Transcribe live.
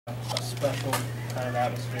special kind of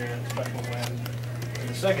atmosphere, special win. In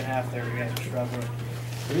the second half there, you guys were struggling.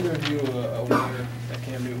 Were either of you aware that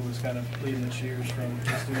Cam Newton was kind of leading the cheers from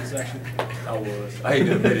the student section? I was. I hate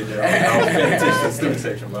to admit it that I was paying attention to the student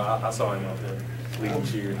section, but I saw him out there leading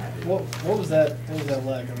cheers. What was that? What was that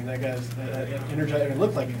like? I mean, that guy's energized. It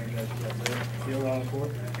looked like energized. Did it feel it on the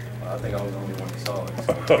court? I think I was the only one that saw it.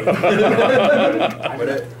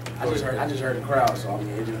 I just heard the crowd, so I mean,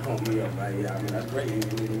 it just pumped me up. Like, yeah, I mean, that's great. It's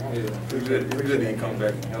good that he comes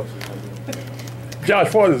back and helps us.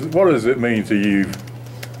 Josh, what does it mean to you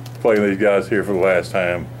playing these guys here for the last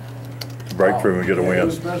time to break through and get a win? It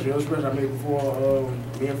was special. It was special. I mean, before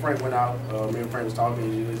me and Frank went out, me and Frank was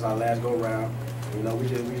talking. It was our last go round. You know, we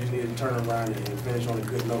just needed to turn around and finish on a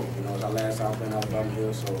good note. You know, it's our last time playing Alabama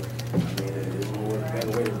here, so I mean, it's more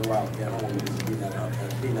better way to go out at home than to beat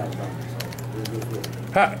Alabama. So it was good for us.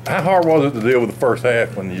 How hard was it to deal with the first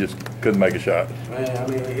half when you just couldn't make a shot? Man, I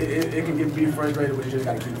mean, it can be frustrating, but you just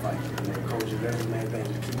got to keep fighting. You know, coaches, that's the main thing.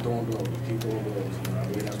 Just keep throwing blows. Keep throwing blows. You know, I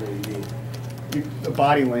mean, that's what we did. The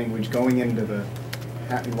body language going into the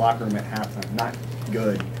locker room at halftime, not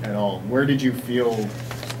good at all. Where did you feel,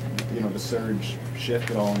 the surge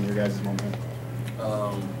shift at all in your guys' momentum?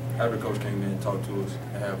 After Coach came in and talked to us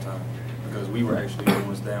at halftime, because we were actually the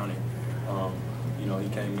ones down it. He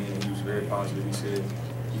came in and he was very positive. He said,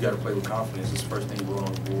 "You got to play with confidence. It's the first thing you wrote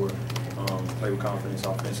on the board. Play with confidence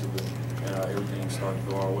offensively, and everything started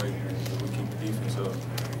to go our way. And we keep the defense up.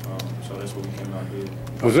 So that's what we came out here."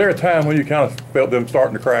 Was there a time when you kind of felt them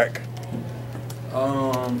starting to crack?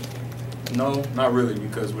 No, not really,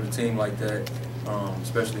 because with a team like that,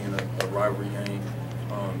 especially in a rivalry game,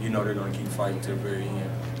 they're going to keep fighting to the very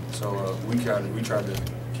end. So we tried to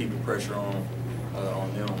keep the pressure on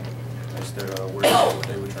them instead of worrying about what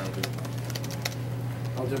they were trying to do.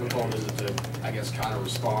 How difficult is it to, I guess, kind of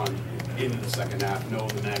respond into the second half, knowing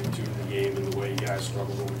the magnitude of the game and the way you guys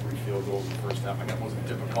struggled over 3 field goals in the first half? I guess, was it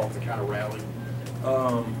difficult to kind of rally?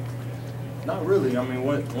 Not really. I mean,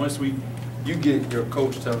 once you get your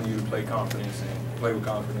coach telling you to play confidence and play with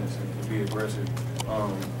confidence and to be aggressive,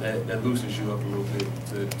 that loosens you up a little bit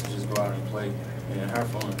to just go out and play and have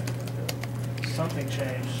fun. Something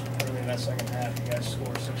changed early in that second half. You guys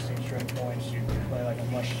scored 16 straight points. You play like a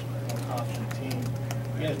much more confident team.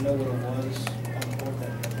 You guys know what it was on the court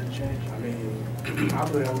that did change? I mean, I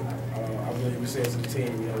believe we said to the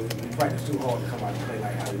team, we practiced too hard to come out and play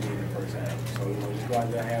like how we did in the first half. So, just go out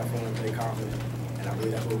there, have fun, play confident. And I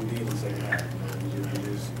believe that's what we did in the second half. We hooped,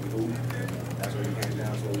 and that's what it came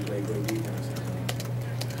down to. We played great defense.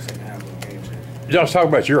 The second half was a game changer. Josh, talk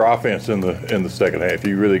about your offense in the second half.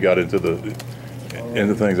 You really got into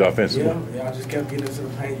things offensively. Yeah, I just kept getting into the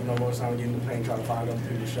paint. Most time I get in the paint, try to find other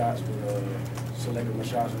people's shots, but selected my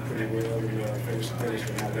shots pretty well and finished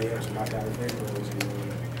with my layups and knocked out the free throws.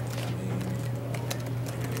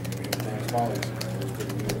 Everything was falling, so it was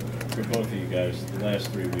pretty good. For both of you guys, the last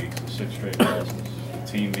 3 weeks, the 6 straight losses, the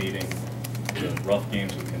team meeting, the rough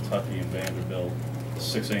games with Kentucky and Vanderbilt, the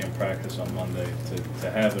 6 a.m. practice on Monday, to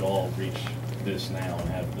have it all reach this now and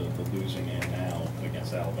have the losing in now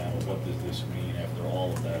against Alabama, what does this mean after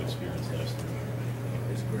all of that experience last year?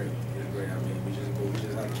 It's great. It's great. I mean, we just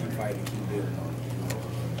have to keep fighting, keep building on it.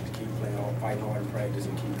 Just keep playing hard, fighting hard in practice,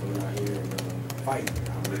 and keep coming out here and fighting.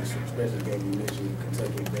 I mean, especially the game you mentioned,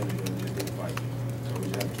 Kentucky and Vanderbilt, we just didn't fight. So we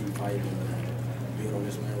just have to keep fighting and build on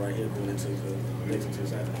this win right here going into the next until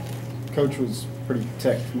Saturday. Coach was pretty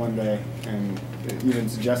ticked Monday and even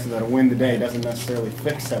suggested that a win today doesn't necessarily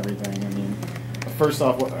fix everything. I mean, first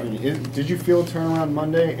off, did you feel a turnaround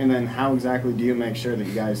Monday? And then how exactly do you make sure that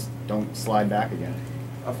you guys don't slide back again?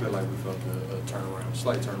 I feel like we felt a turnaround,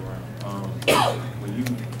 slight turnaround. When you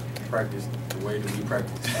practice the way that we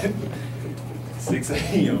practice, 6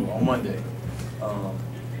 a.m. on Monday,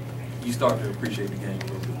 you start to appreciate the game a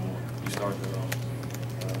little bit more. You start to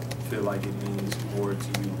feel like it means more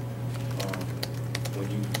to you when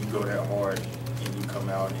you go that hard and you come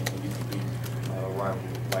out and you can beat a rival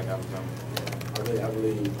like Alabama. I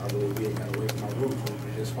believe being kind of away from my roots,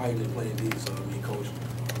 we're just fighting and playing deep. So Coach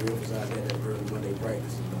re-emphasized that early Monday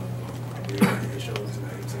practice, and I believe it showed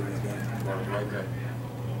tonight game. Right back.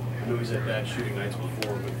 I know he's had bad shooting nights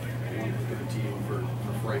before, but one for the team for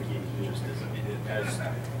Frankie, just as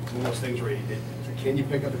one of those things where can you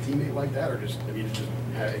pick up a teammate like that, or just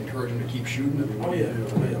encourage him to keep shooting?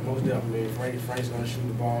 Most definitely. Frank's gonna shoot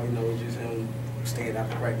the ball. Just him staying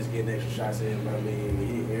after practice, getting extra shots in. But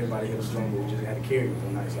everybody hit a slow, but we just had to carry him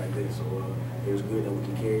on nights like this. So it was good that we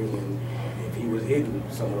can carry him. And if he was hitting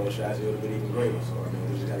some of those shots, it would have been even greater. So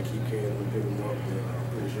we just got to keep carrying him and pick him up. And I'm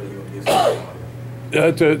pretty sure he'll get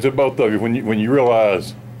something. To both of you, when you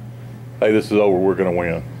realize, hey, this is over, we're going to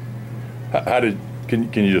win. Can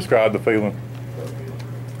you describe the feeling?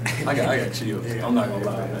 I got chills. I'm not gonna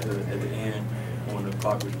lie. At the end, when the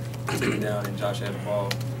clock was ticking down and Josh had the ball,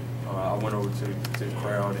 I went over to the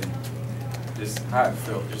crowd and just how it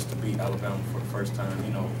felt just to beat Alabama for the first time.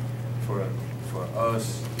 You know, for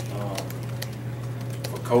us,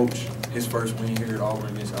 for Coach, his first win here at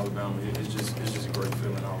Auburn against Alabama, it's just a great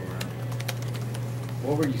feeling all around.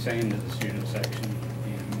 What were you saying to the student section?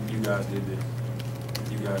 You guys did this.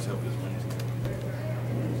 You guys helped us win this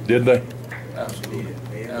game. Did they? Absolutely.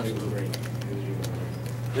 Yeah, Absolutely.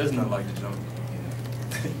 There's nothing like the jump.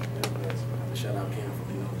 Shout out Cam for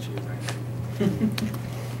being on the cheers.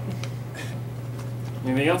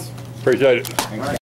 Anything else? Appreciate it.